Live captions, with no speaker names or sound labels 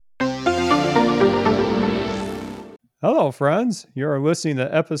Hello, friends. You're listening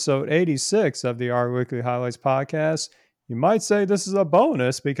to episode 86 of the Our Weekly Highlights podcast. You might say this is a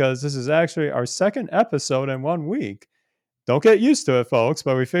bonus because this is actually our second episode in 1 week. Don't get used to it, folks,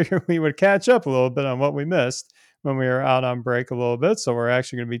 but we figured we would catch up a little bit on what we missed when we were out on break a little bit. So we're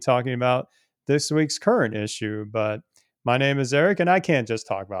actually going to be talking about this week's current issue. But my name is Eric, and I can't just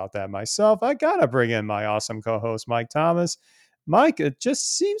talk about that myself. I got to bring in my awesome co host, Mike Thomas. Mike, it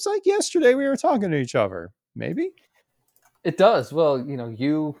just seems like yesterday we were talking to each other. Maybe? It does. Well,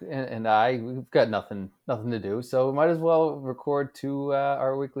 you and I, we've got nothing to do, so we might as well record two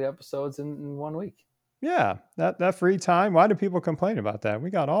our weekly episodes in 1 week. Yeah, that free time. Why do people complain about that? We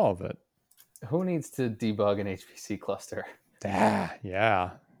got all of it. Who needs to debug an HPC cluster?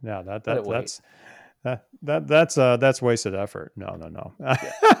 Yeah. That Let that it wait. that's that's wasted effort. No.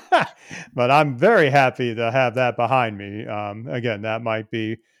 Yeah. But I'm very happy to have that behind me. Again, that might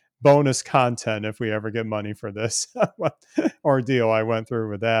be bonus content if we ever get money for this what ordeal I went through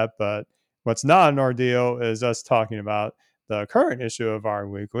with that. But what's not an ordeal is us talking about the current issue of our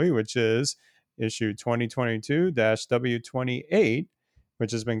weekly, which is issue 2022 W28,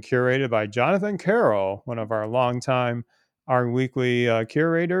 which has been curated by Jonathan Carroll, one of our longtime our weekly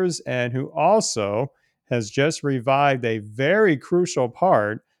curators, and who also has just revived a very crucial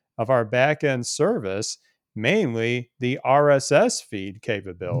part of our backend service, mainly the RSS feed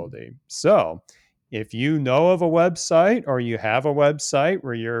capability. So, if you know of a website or you have a website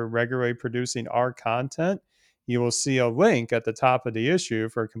where you're regularly producing our content, you will see a link at the top of the issue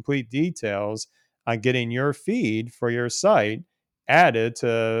for complete details on getting your feed for your site added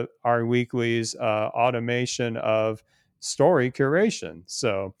to our weekly's automation of story curation.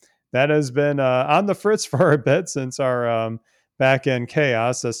 So that has been on the fritz for a bit since our back end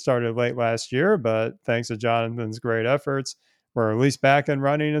chaos that started late last year. But thanks to Jonathan's great efforts, we're at least back and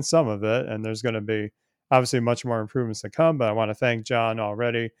running in some of it. And there's going to be obviously much more improvements to come. But I want to thank John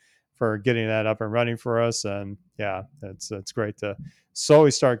already for getting that up and running for us. And yeah, it's great to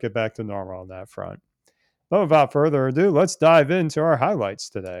slowly get back to normal on that front. But without further ado, let's dive into our highlights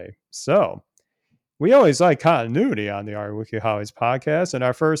today. So, we always like continuity on the Our Wiki Highlights podcast, and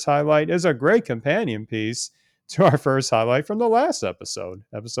our first highlight is a great companion piece to our first highlight from the last episode,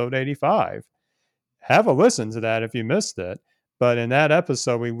 episode 85. Have a listen to that if you missed it. But in that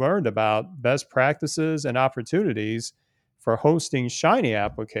episode, we learned about best practices and opportunities for hosting Shiny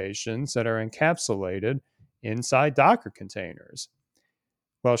applications that are encapsulated inside Docker containers.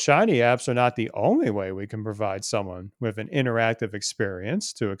 Well, Shiny apps are not the only way we can provide someone with an interactive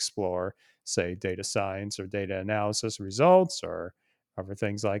experience to explore, say, data science or data analysis results or other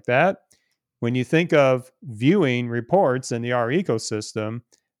things like that. When you think of viewing reports in the R ecosystem,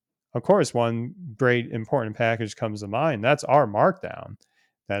 of course, one great important package comes to mind. That's R Markdown.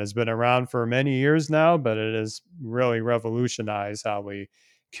 That has been around for many years now, but it has really revolutionized how we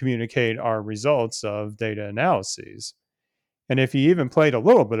communicate our results of data analyses. And if you even played a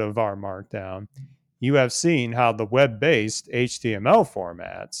little bit of R Markdown, you have seen how the web based HTML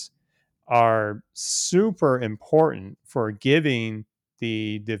formats are super important for giving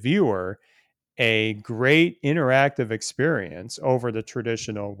the viewer a great interactive experience over the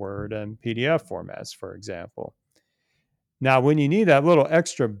traditional Word and PDF formats, for example. Now, when you need that little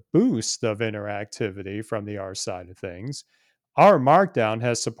extra boost of interactivity from the R side of things, R Markdown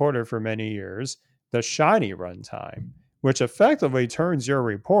has supported for many years the Shiny runtime, which effectively turns your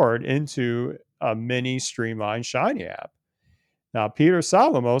report into a mini streamlined Shiny app. Now, Peter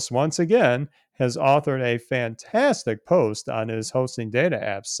Salomos, once again, has authored a fantastic post on his hosting data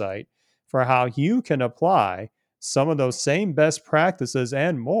apps site for how you can apply some of those same best practices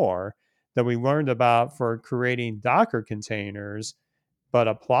and more that we learned about for creating Docker containers, but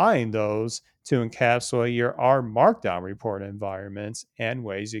applying those to encapsulate your R Markdown report environments and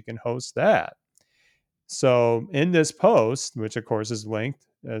ways you can host that. So, in this post, which of course is linked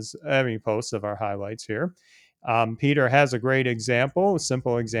as every post of our highlights here, Peter has a great example, a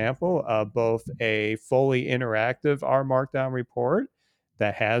simple example of both a fully interactive R Markdown report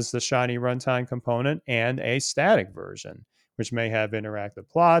that has the Shiny runtime component and a static version, which may have interactive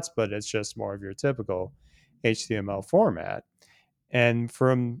plots, but it's just more of your typical HTML format. And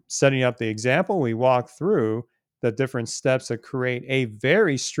from setting up the example, we walk through the different steps that create a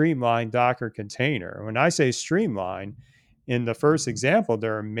very streamlined Docker container. When I say streamlined, in the first example,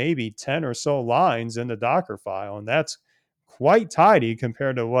 there are maybe 10 or so lines in the Docker file, and that's quite tidy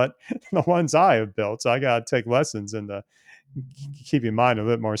compared to what the ones I have built. So I got to take lessons in the keeping mine a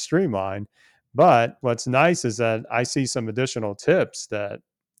bit more streamlined. But what's nice is that I see some additional tips that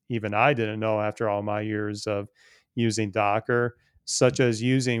even I didn't know after all my years of using Docker, such as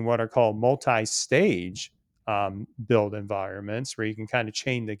using what are called multi stage build environments where you can kind of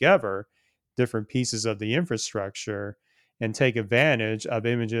chain together different pieces of the infrastructure and take advantage of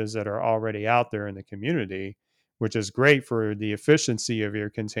images that are already out there in the community, which is great for the efficiency of your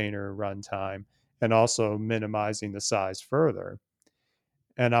container runtime and also minimizing the size further.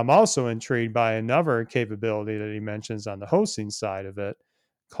 And I'm also intrigued by another capability that he mentions on the hosting side of it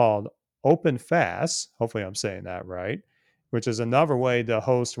called OpenFaaS. Hopefully, I'm saying that right, which is another way to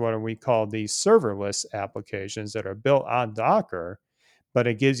host what we call these serverless applications that are built on Docker, but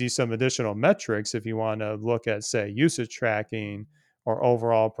it gives you some additional metrics if you want to look at, say, usage tracking or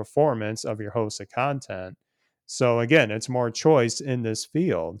overall performance of your hosted content. So, again, it's more choice in this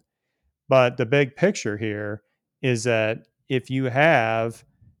field. But the big picture here is that if you have,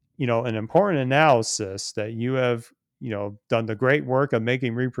 an important analysis that you have, done the great work of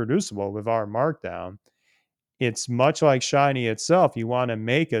making reproducible with R Markdown, it's much like Shiny itself. You want to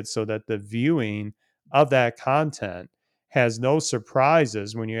make it so that the viewing of that content has no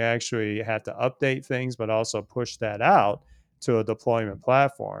surprises when you actually have to update things, but also push that out to a deployment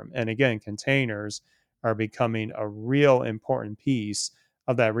platform. And again, containers are becoming a real important piece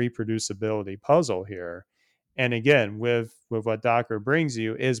of that reproducibility puzzle here. And again, with what Docker brings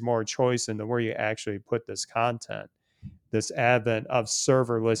you is more choice into where you actually put this content. This advent of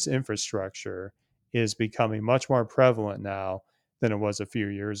serverless infrastructure is becoming much more prevalent now than it was a few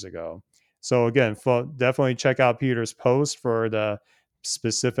years ago. So again, definitely check out Peter's post for the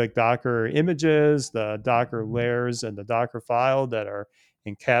specific Docker images, the Docker layers, and the Docker file that are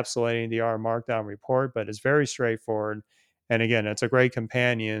encapsulating the R Markdown report. But it's very straightforward. And again, it's a great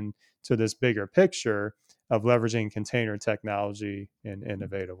companion to this bigger picture of leveraging container technology in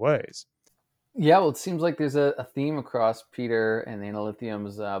innovative ways. Yeah, well, it seems like there's a theme across Peter and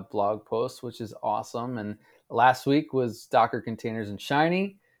Analythium's blog posts, which is awesome. And last week was Docker containers and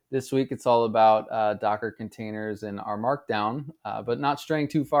Shiny. This week it's all about Docker containers and R Markdown, but not straying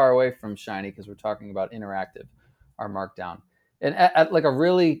too far away from Shiny because we're talking about interactive R Markdown. And at like a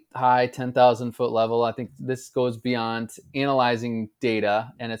really high 10,000 foot level, I think this goes beyond analyzing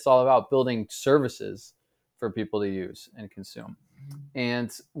data, and it's all about building services for people to use and consume.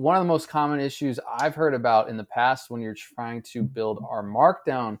 And one of the most common issues I've heard about in the past when you're trying to build R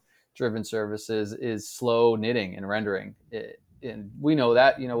Markdown driven services is slow knitting and rendering. And we know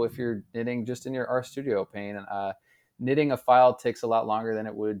that, if you're knitting just in your RStudio pane, knitting a file takes a lot longer than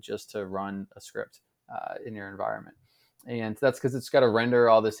it would just to run a script in your environment. And that's because it's got to render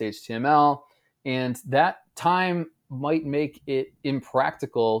all this HTML. And that time might make it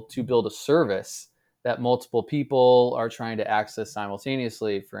impractical to build a service that multiple people are trying to access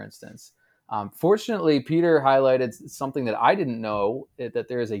simultaneously, for instance. Fortunately, Peter highlighted something that I didn't know, that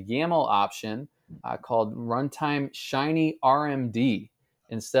there is a YAML option called Runtime Shiny RMD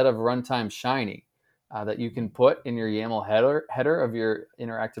instead of Runtime Shiny that you can put in your YAML header of your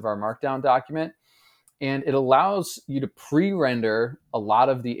interactive R Markdown document. And it allows you to pre-render a lot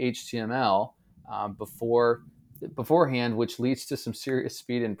of the HTML beforehand, which leads to some serious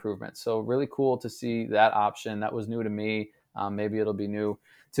speed improvements. So really cool to see that option. That was new to me. Maybe it'll be new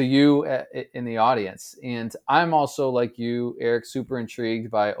to you in the audience. And I'm also, like you, Eric, super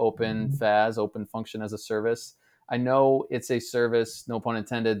intrigued by OpenFaaS, Open Function as a Service. I know it's a service, no pun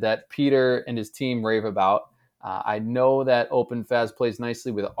intended, that Peter and his team rave about. I know that OpenFaaS plays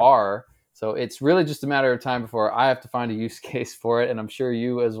nicely with R. So it's really just a matter of time before I have to find a use case for it. And I'm sure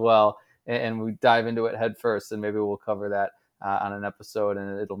you as well. And we dive into it head first, and maybe we'll cover that on an episode,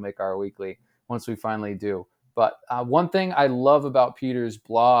 and it'll make our weekly once we finally do. But one thing I love about Peter's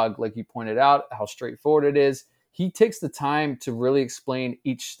blog, like you pointed out, how straightforward it is. He takes the time to really explain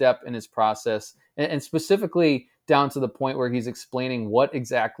each step in his process, and specifically down to the point where he's explaining what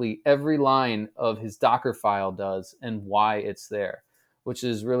exactly every line of his Docker file does and why it's there, which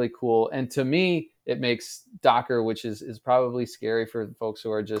is really cool. And to me, it makes Docker, which is probably scary for folks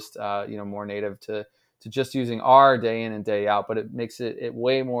who are just more native to just using R day in and day out, but it makes it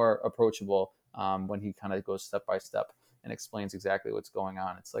way more approachable when he kind of goes step by step and explains exactly what's going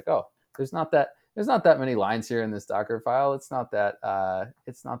on. It's like, oh, there's not that many lines here in this Docker file. It's not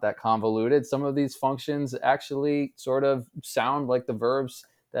that convoluted. Some of these functions actually sort of sound like the verbs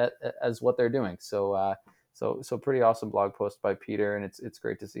that as what they're doing. So pretty awesome blog post by Peter, and it's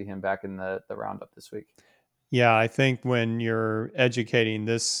great to see him back in the roundup this week. Yeah, I think when you're educating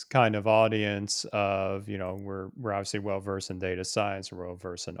this kind of audience of, we're obviously well versed in data science, we're well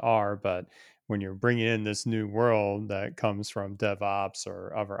versed in R, but when you're bringing in this new world that comes from DevOps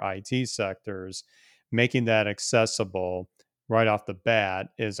or other IT sectors, making that accessible right off the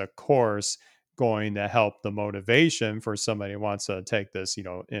bat is, of course, going to help the motivation for somebody who wants to take this,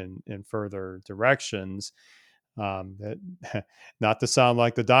 in further directions. That not to sound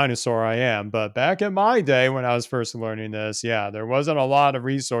like the dinosaur I am, but back in my day when I was first learning this, yeah, there wasn't a lot of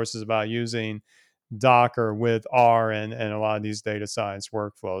resources about using Docker with R and a lot of these data science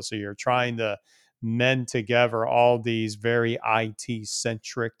workflows. So you're trying to mend together all these very IT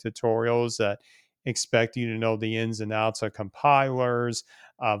centric tutorials that expect you to know the ins and outs of compilers,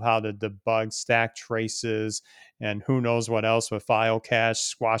 of how to debug stack traces, and who knows what else with file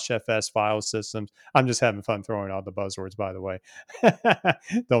cache, SquashFS file systems. I'm just having fun throwing out the buzzwords, by the way.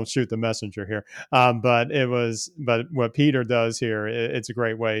 Don't shoot the messenger here. But what Peter does here, it's a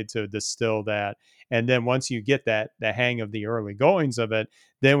great way to distill that. And then once you get the hang of the early goings of it,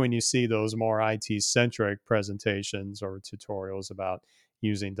 then when you see those more IT centric presentations or tutorials about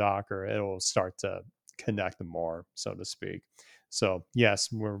using Docker, it'll start to connect them more, so to speak. So yes,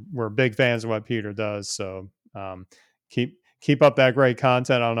 we're big fans of what Peter does. So keep up that great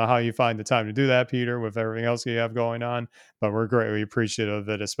content. I don't know how you find the time to do that, Peter, with everything else you have going on, but we're greatly appreciative of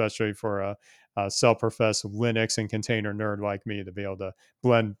it, especially for a self-professed Linux and container nerd like me to be able to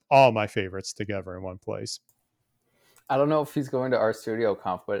blend all my favorites together in one place. I don't know if he's going to RStudio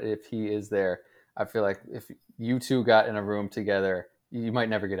Conf, but if he is there, I feel like if you two got in a room together, you might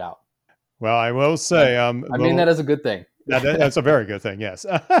never get out. Well, I will say, I mean that as a good thing. That's a very good thing, yes.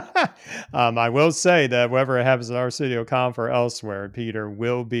 I will say that whether it happens at RStudio Conf or elsewhere, Peter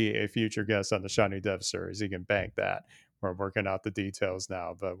will be a future guest on the Shiny Dev Series. You can bank that. We're working out the details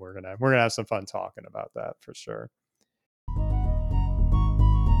now, but we're gonna have some fun talking about that for sure.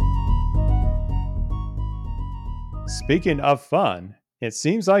 Speaking of fun, it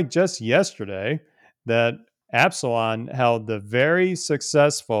seems like just yesterday that Absalon held the very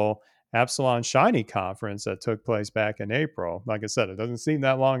successful Absalon Shiny Conference that took place back in April. Like I said, it doesn't seem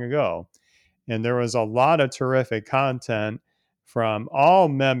that long ago. And there was a lot of terrific content from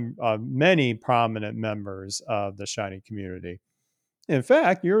many prominent members of the Shiny community. In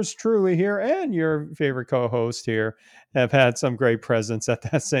fact, yours truly here and your favorite co-host here have had some great presence at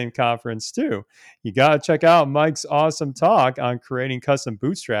that same conference too. You got to check out Mike's awesome talk on creating custom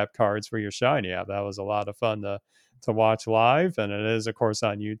bootstrap cards for your Shiny app. That was a lot of fun to watch live, and it is, of course,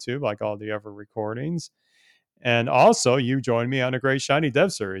 on YouTube, like all the other recordings. And also, you joined me on a great Shiny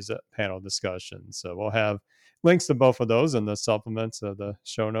Dev Series panel discussion. So we'll have links to both of those in the supplements of the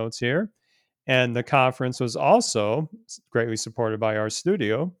show notes here. And the conference was also greatly supported by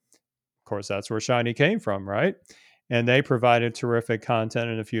RStudio. Of course, that's where Shiny came from, right? And they provided terrific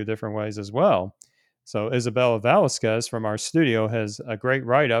content in a few different ways as well. So Isabella Velasquez from RStudio has a great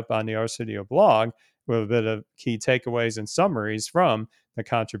write-up on the RStudio blog with a bit of key takeaways and summaries from the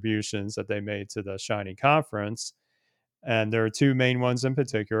contributions that they made to the Shiny conference. And there are two main ones in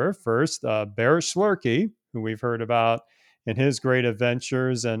particular. First, Barrett Schlurke, who we've heard about in his great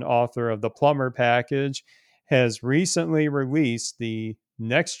adventures and author of the Plumber Package, has recently released the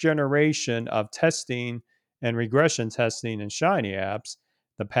next generation of testing and regression testing in Shiny apps,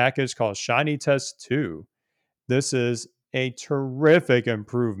 the package called Shiny Test 2. This is a terrific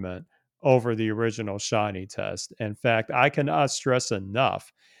improvement over the original Shiny test. In fact, I cannot stress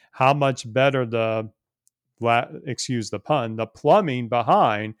enough how much better excuse the pun, the plumbing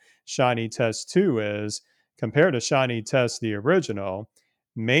behind Shiny Test 2 is compared to Shiny Test the original,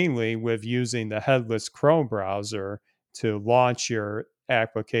 mainly with using the headless Chrome browser to launch your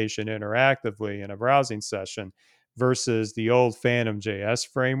application interactively in a browsing session versus the old Phantom JS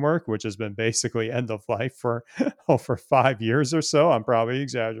framework, which has been basically end of life for over 5 years or so. I'm probably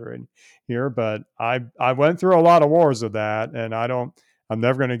exaggerating here, but I went through a lot of wars with that, and I'm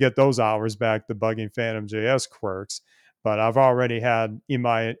never going to get those hours back debugging Phantom JS quirks, but I've already had in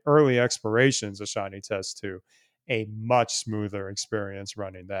my early explorations of Shiny Test 2 a much smoother experience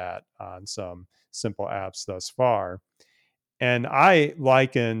running that on some simple apps thus far. And I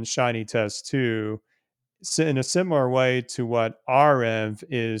liken Shiny Test 2 in a similar way to what RENV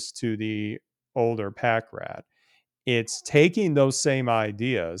is to the older PackRat. It's taking those same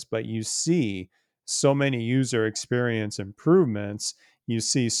ideas, but you see so many user experience improvements. You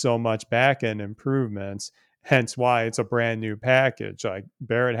see so much backend improvements, hence why it's a brand new package. Like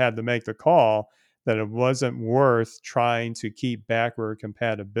Barrett had to make the call that it wasn't worth trying to keep backward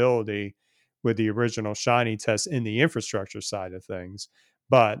compatibility with the original Shiny test in the infrastructure side of things.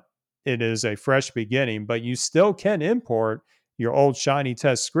 But it is a fresh beginning, but you still can import your old Shiny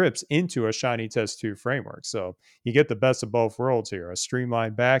test scripts into a Shiny Test 2 framework. So you get the best of both worlds here, a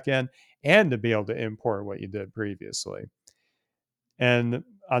streamlined backend and to be able to import what you did previously. And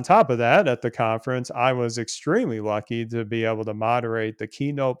on top of that, at the conference, I was extremely lucky to be able to moderate the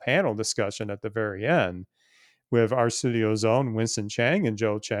keynote panel discussion at the very end with RStudio's own Winston Chang and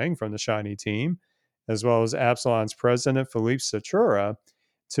Joe Chang from the Shiny team, as well as Absalon's president, Philippe Satura,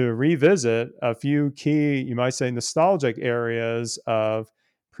 to revisit a few key, you might say, nostalgic areas of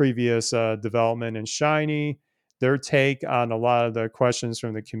previous development in Shiny, their take on a lot of the questions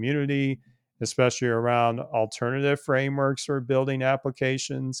from the community, especially around alternative frameworks for building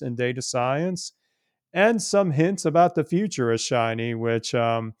applications in data science, and some hints about the future of Shiny, which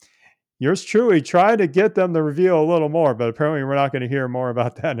yours truly tried to get them to reveal a little more, but apparently we're not going to hear more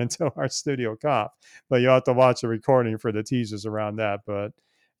about that until RStudio Conf. But you'll have to watch the recording for the teasers around that. But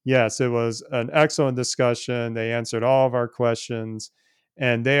yes, it was an excellent discussion. They answered all of our questions,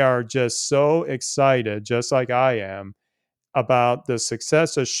 and they are just so excited, just like I am, about the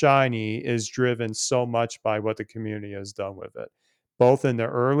success of Shiny is driven so much by what the community has done with it, both in the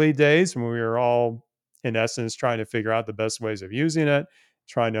early days when we were all, in essence, trying to figure out the best ways of using it,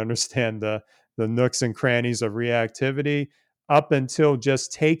 trying to understand the nooks and crannies of reactivity, up until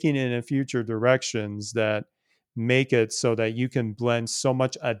just taking it in future directions that make it so that you can blend so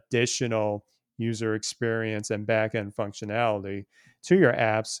much additional user experience and backend functionality to your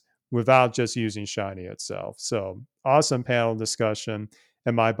apps without just using Shiny itself. So awesome panel discussion.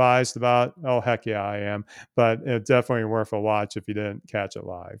 Am I biased about? Oh, heck yeah, I am. But it's definitely worth a watch if you didn't catch it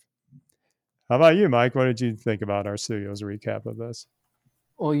live. How about you, Mike? What did you think about RStudio's recap of this?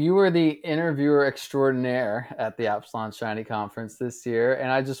 Well, you were the interviewer extraordinaire at the Absalon Shiny Conference this year,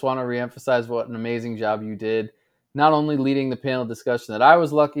 and I just want to reemphasize what an amazing job you did, not only leading the panel discussion that I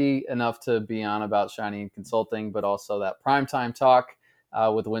was lucky enough to be on about Shiny and consulting, but also that primetime talk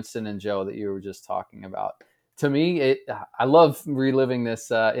with Winston and Joe that you were just talking about. To me, I love reliving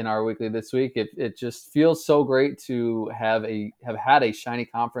this in our weekly this week. It just feels so great to have had a Shiny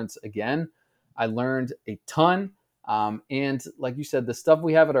conference again. I learned a ton. And like you said, the stuff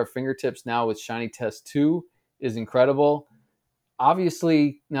we have at our fingertips now with Shiny Test 2 is incredible.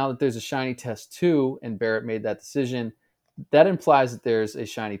 Obviously, now that there's a Shiny Test 2 and Barrett made that decision, that implies that there's a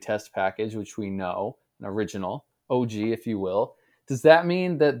Shiny Test package, which we know, an original, OG, if you will. Does that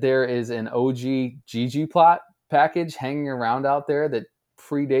mean that there is an OG ggplot package hanging around out there that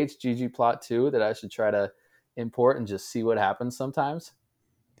predates ggplot 2 that I should try to import and just see what happens sometimes?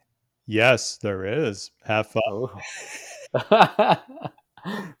 Yes, there is. Have fun. Oh.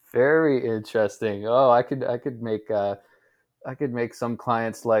 Very interesting. Oh, I could make some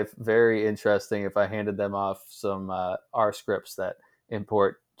client's life very interesting if I handed them off some R scripts that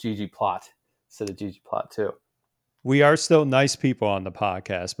import ggplot instead of ggplot 2. We are still nice people on the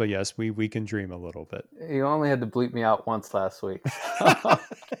podcast, but yes, we can dream a little bit. You only had to bleep me out once last week.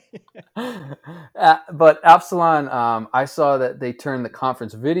 But Absalon, I saw that they turned the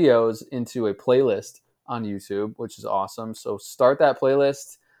conference videos into a playlist on YouTube, which is awesome. So start that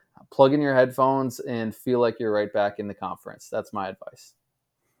playlist, plug in your headphones, and feel like you're right back in the conference. That's my advice.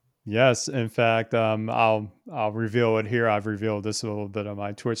 Yes, in fact, I'll reveal it here. I've revealed this a little bit on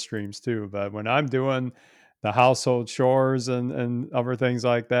my Twitch streams too. But when I'm doing the household chores and other things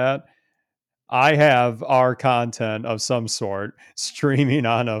like that, I have our content of some sort streaming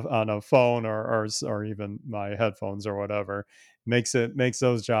on a phone or even my headphones or whatever. Makes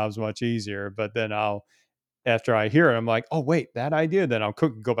those jobs much easier. But then I'll after I hear it, I'm like, oh wait, that idea. Then I'll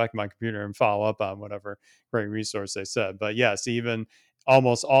go back to my computer and follow up on whatever great resource they said. But yes, even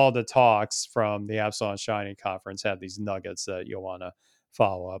almost all the talks from the Absalon Shiny conference have these nuggets that you'll want to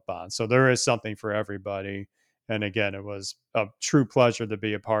follow up on. So there is something for everybody. And again, it was a true pleasure to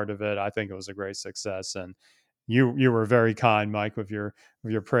be a part of it. I think it was a great success, and you were very kind, Mike, with your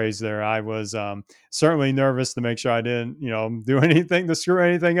praise there. I was certainly nervous to make sure I didn't do anything to screw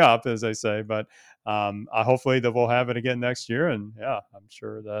anything up, as they say. But hopefully that we'll have it again next year, and yeah, I'm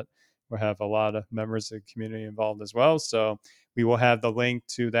sure that we'll have a lot of members of the community involved as well. So we will have the link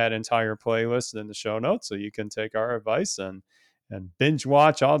to that entire playlist in the show notes, so you can take our advice and binge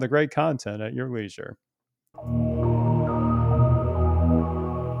watch all the great content at your leisure.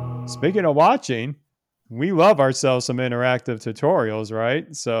 Speaking of watching, we love ourselves some interactive tutorials,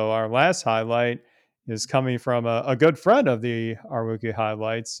 right? So our last highlight is coming from a good friend of the Our Wiki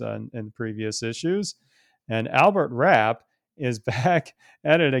highlights in previous issues. And Albert Rapp is back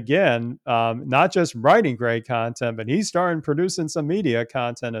at it again, not just writing great content, but he's starting producing some media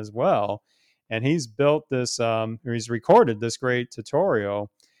content as well. And he's built this, he's recorded this great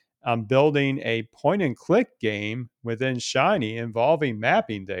tutorial building a point and click game within Shiny involving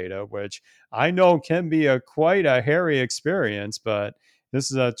mapping data, which I know can be quite a hairy experience, but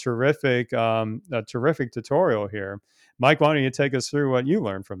this is a terrific tutorial here. Mike, why don't you take us through what you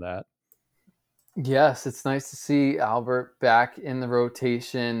learned from that? Yes, it's nice to see Albert back in the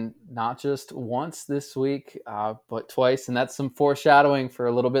rotation, not just once this week, but twice. And that's some foreshadowing for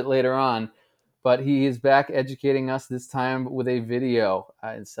a little bit later on. But he is back educating us this time with a video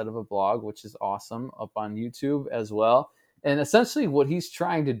instead of a blog, which is awesome, up on YouTube as well. And essentially, what he's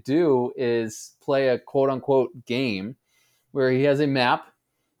trying to do is play a quote unquote game where he has a map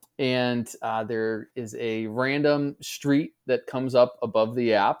and there is a random street that comes up above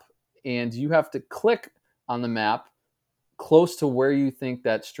the app, and you have to click on the map close to where you think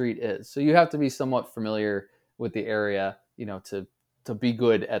that street is. So you have to be somewhat familiar with the area, to be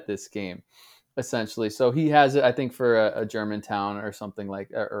good at this game, essentially. So he has it, I think, for a German town or something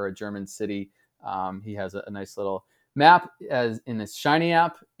like, or a German city. He has a nice little map as in this Shiny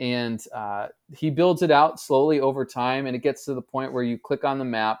app, and he builds it out slowly over time, and it gets to the point where you click on the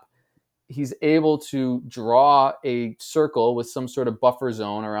map. He's able to draw a circle with some sort of buffer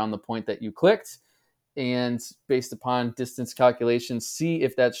zone around the point that you clicked, and based upon distance calculations, see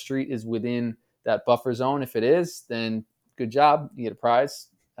if that street is within that buffer zone. If it is, then good job, you get a prize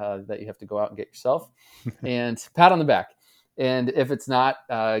that you have to go out and get yourself, and pat on the back. And if it's not,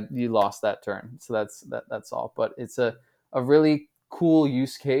 you lost that turn. So that's all. But it's a really cool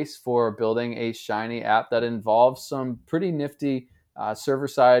use case for building a Shiny app that involves some pretty nifty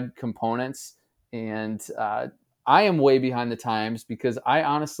server-side components. And I am way behind the times because I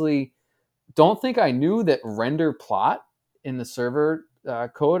honestly don't think I knew that render plot in the server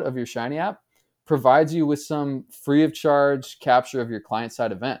code of your Shiny app provides you with some free of charge capture of your client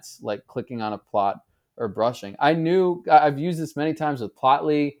side events, like clicking on a plot or brushing. I've used this many times with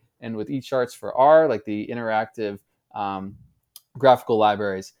Plotly and with eCharts for R, like the interactive graphical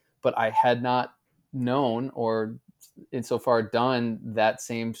libraries, but I had not known or insofar done that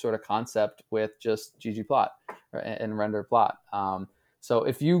same sort of concept with just ggplot and render plot. So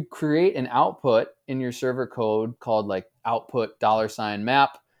if you create an output in your server code called like output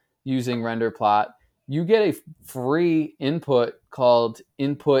 $map using render plot, you get a free input called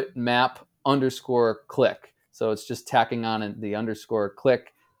input map underscore click. So it's just tacking on the underscore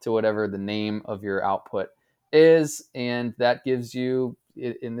click to whatever the name of your output is, and that gives you,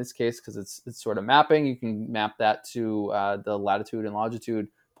 in this case, because it's sort of mapping, you can map that to the latitude and longitude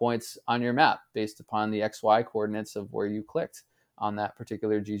points on your map based upon the XY coordinates of where you clicked on that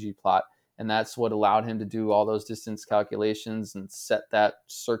particular ggplot. And that's what allowed him to do all those distance calculations and set that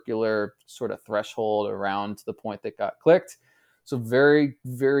circular sort of threshold around the point that got clicked. So very,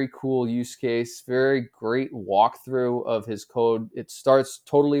 very cool use case, very great walkthrough of his code. It starts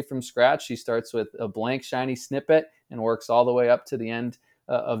totally from scratch. He starts with a blank Shiny snippet and works all the way up to the end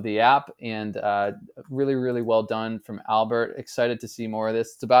of the app. And really, really well done from Albert. Excited to see more of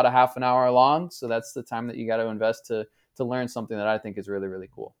this. It's about a half an hour long, so that's the time that you got to invest to learn something that I think is really, really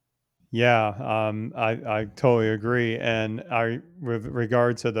cool. Yeah, I totally agree. And with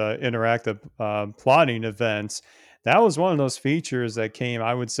regard to the interactive plotting events, that was one of those features that came,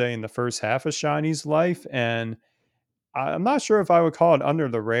 I would say, in the first half of Shiny's life. And I'm not sure if I would call it under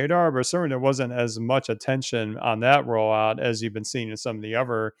the radar, but certainly there wasn't as much attention on that rollout as you've been seeing in some of the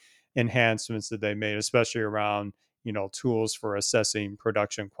other enhancements that they made, especially around tools for assessing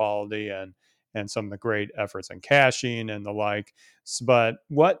production quality and some of the great efforts in caching and the like. But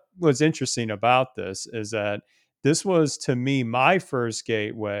what was interesting about this is that this was, to me, my first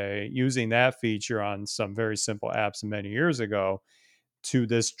gateway using that feature on some very simple apps many years ago to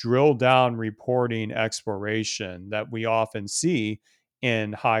this drill down reporting exploration that we often see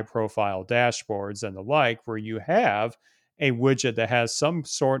in high profile dashboards and the like, where you have a widget that has some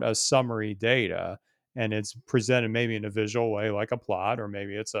sort of summary data and it's presented maybe in a visual way like a plot, or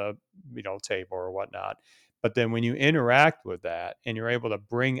maybe it's a table or whatnot. But then when you interact with that and you're able to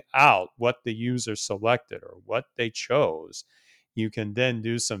bring out what the user selected or what they chose, you can then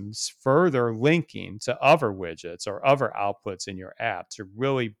do some further linking to other widgets or other outputs in your app to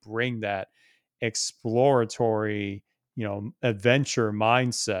really bring that exploratory, adventure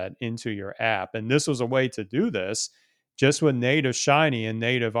mindset into your app. And this was a way to do this just with native Shiny and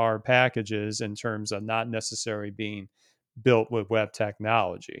native R packages in terms of not necessarily being built with web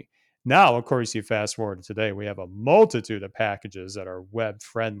technology. Now, of course, you fast forward to today, we have a multitude of packages that are web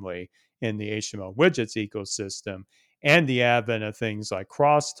friendly in the HTML widgets ecosystem, and the advent of things like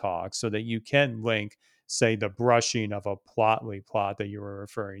crosstalk so that you can link, say, the brushing of a Plotly plot that you were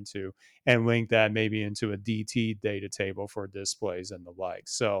referring to, and link that maybe into a DT data table for displays and the like.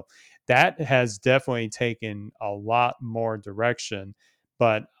 So that has definitely taken a lot more direction.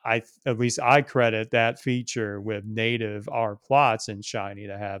 But at least I credit that feature with native R plots in Shiny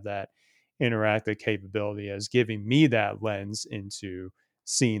to have that interactive capability as giving me that lens into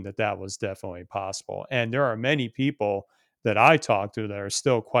seeing that that was definitely possible. And there are many people that I talk to that are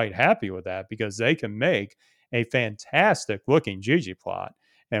still quite happy with that because they can make a fantastic looking ggplot.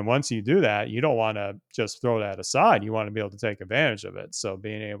 And once you do that, you don't want to just throw that aside. You want to be able to take advantage of it. So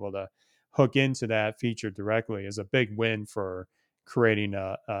being able to hook into that feature directly is a big win for creating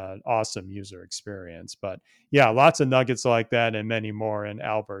an awesome user experience. But yeah, lots of nuggets like that and many more in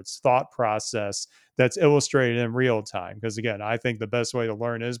Albert's thought process that's illustrated in real time. Because again, I think the best way to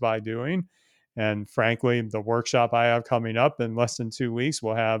learn is by doing. And frankly, the workshop I have coming up in less than 2 weeks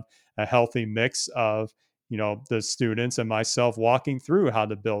will have a healthy mix of, the students and myself walking through how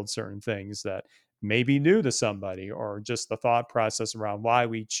to build certain things that may be new to somebody, or just the thought process around why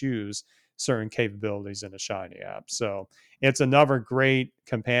we choose certain capabilities in a Shiny app. So it's another great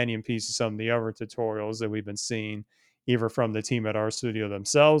companion piece to some of the other tutorials that we've been seeing, either from the team at RStudio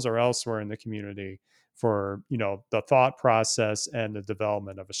themselves or elsewhere in the community for, the thought process and the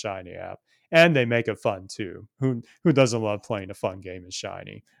development of a Shiny app. And they make it fun too. Who doesn't love playing a fun game in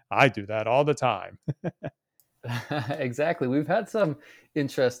Shiny? I do that all the time. Exactly. We've had some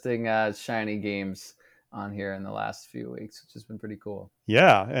interesting shiny games on here in the last few weeks, which has been pretty cool.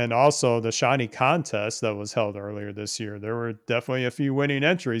 Yeah, and also the Shiny contest that was held earlier this year. There were definitely a few winning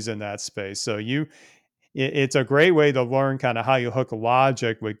entries in that space. So it's a great way to learn kind of how you hook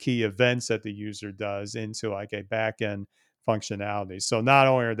logic with key events that the user does into like a back end functionality. So not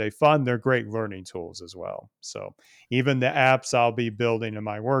only are they fun, they're great learning tools as well. So even the apps I'll be building in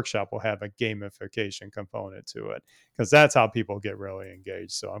my workshop will have a gamification component to it because that's how people get really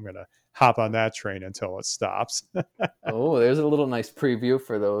engaged. So I'm going to hop on that train until it stops. Oh, there's a little nice preview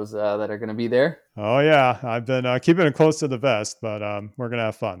for those that are going to be there. Oh yeah, I've been keeping it close to the vest, but we're gonna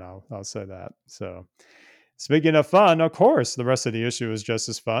have fun. I'll say that. So, speaking of fun, of course, the rest of the issue is just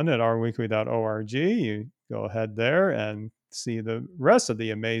as fun at rweekly.org. You go ahead there and see the rest of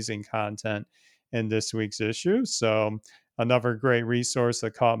the amazing content in this week's issue. So, another great resource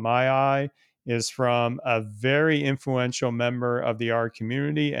that caught my eye is from a very influential member of the R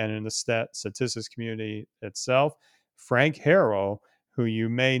community and in the statistics community itself, Frank Harrell, who you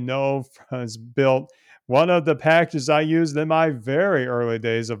may know has built one of the packages I used in my very early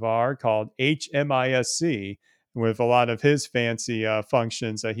days of R called HMISC, with a lot of his fancy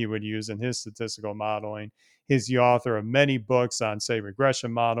functions that he would use in his statistical modeling. He's the author of many books on, say,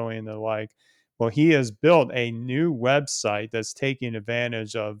 regression modeling and the like. Well, he has built a new website that's taking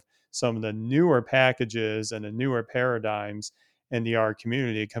advantage of some of the newer packages and the newer paradigms in the R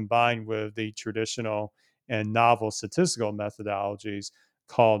community combined with the traditional and novel statistical methodologies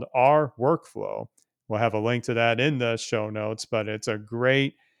called R Workflow. We'll have a link to that in the show notes, but it's a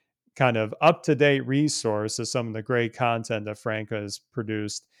great kind of up to date resource of some of the great content that Frank has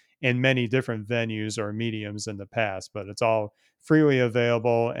produced in many different venues or mediums in the past. But it's all freely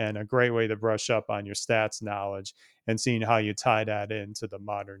available and a great way to brush up on your stats knowledge and seeing how you tie that into the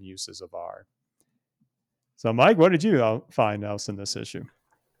modern uses of R. So, Mike, what did you find else in this issue?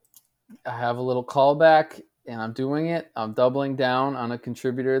 I have a little callback and I'm doing it. I'm doubling down on a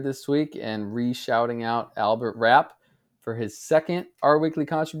contributor this week and re-shouting out Albert Rapp for his second R Weekly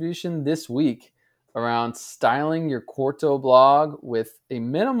contribution this week around styling your Quarto blog with a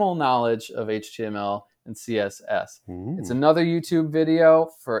minimal knowledge of HTML and CSS. Ooh. It's another YouTube video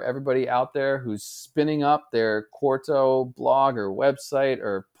for everybody out there who's spinning up their Quarto blog or website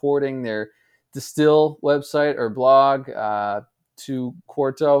or porting their Distill website or blog to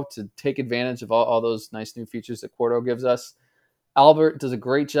Quarto to take advantage of all those nice new features that Quarto gives us. Albert does a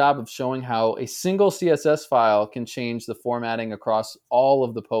great job of showing how a single CSS file can change the formatting across all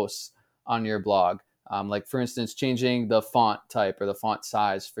of the posts on your blog. Like, for instance, changing the font type or the font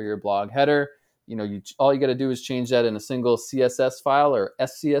size for your blog header. All you got to do is change that in a single CSS file or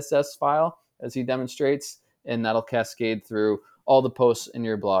SCSS file, as he demonstrates, and that'll cascade through all the posts in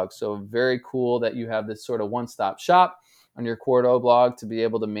your blog. So very cool that you have this sort of one-stop shop on your Quarto blog to be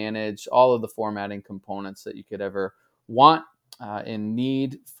able to manage all of the formatting components that you could ever want and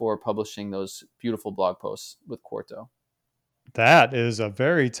need for publishing those beautiful blog posts with Quarto. That is a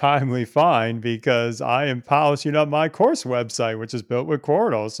very timely find because I am polishing up my course website, which is built with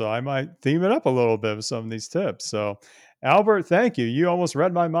Quarto. So I might theme it up a little bit with some of these tips. So, Albert, thank you. You almost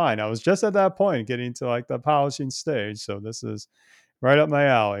read my mind. I was just at that point getting to like the polishing stage. So, this is right up my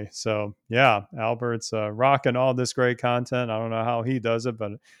alley. So, yeah, Albert's rocking all this great content. I don't know how he does it,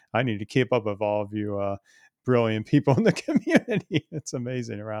 but I need to keep up with all of you brilliant people in the community. It's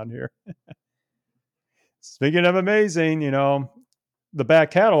amazing around here. Speaking of amazing, the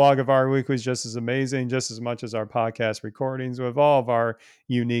back catalog of our weekly is just as amazing, just as much as our podcast recordings, with all of our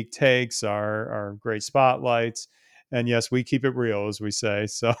unique takes, our great spotlights. And yes, we keep it real, as we say.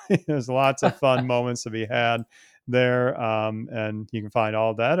 So there's lots of fun moments to be had there. And you can find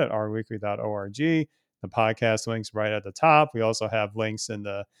all of that at ourweekly.org. The podcast links right at the top. We also have links in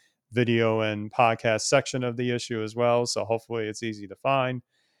the video and podcast section of the issue as well. So hopefully it's easy to find.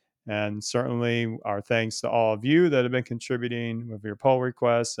 And certainly our thanks to all of you that have been contributing with your poll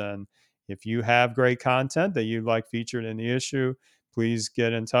requests. And if you have great content that you'd like featured in the issue, please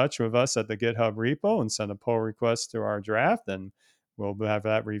get in touch with us at the GitHub repo and send a pull request to our draft, and we'll have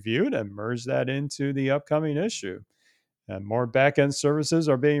that reviewed and merge that into the upcoming issue. And more backend services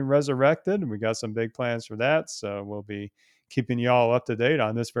are being resurrected, and we got some big plans for that. So we'll be keeping you all up to date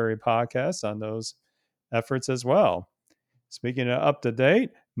on this very podcast on those efforts as well. Speaking of up to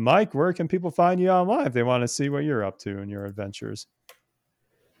date, Mike, where can people find you online if they want to see what you're up to in your adventures?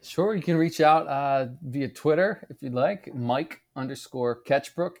 Sure, you can reach out via Twitter if you'd like, Mike_Ketchbrook,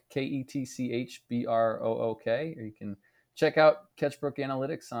 KETCHBROOK, or you can check out Ketchbrook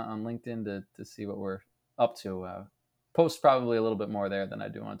Analytics on LinkedIn to see what we're up to. Post probably a little bit more there than I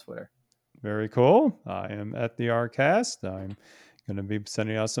do on Twitter. Very cool. I am at the Rcast. I'm going to be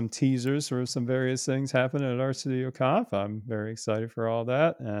sending out some teasers for some various things happening at RStudio Conf. I'm very excited for all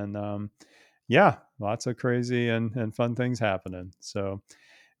that. And yeah, lots of crazy and fun things happening. So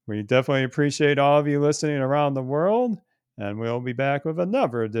we definitely appreciate all of you listening around the world. And we'll be back with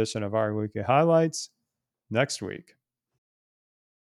another edition of our Weekly Highlights next week.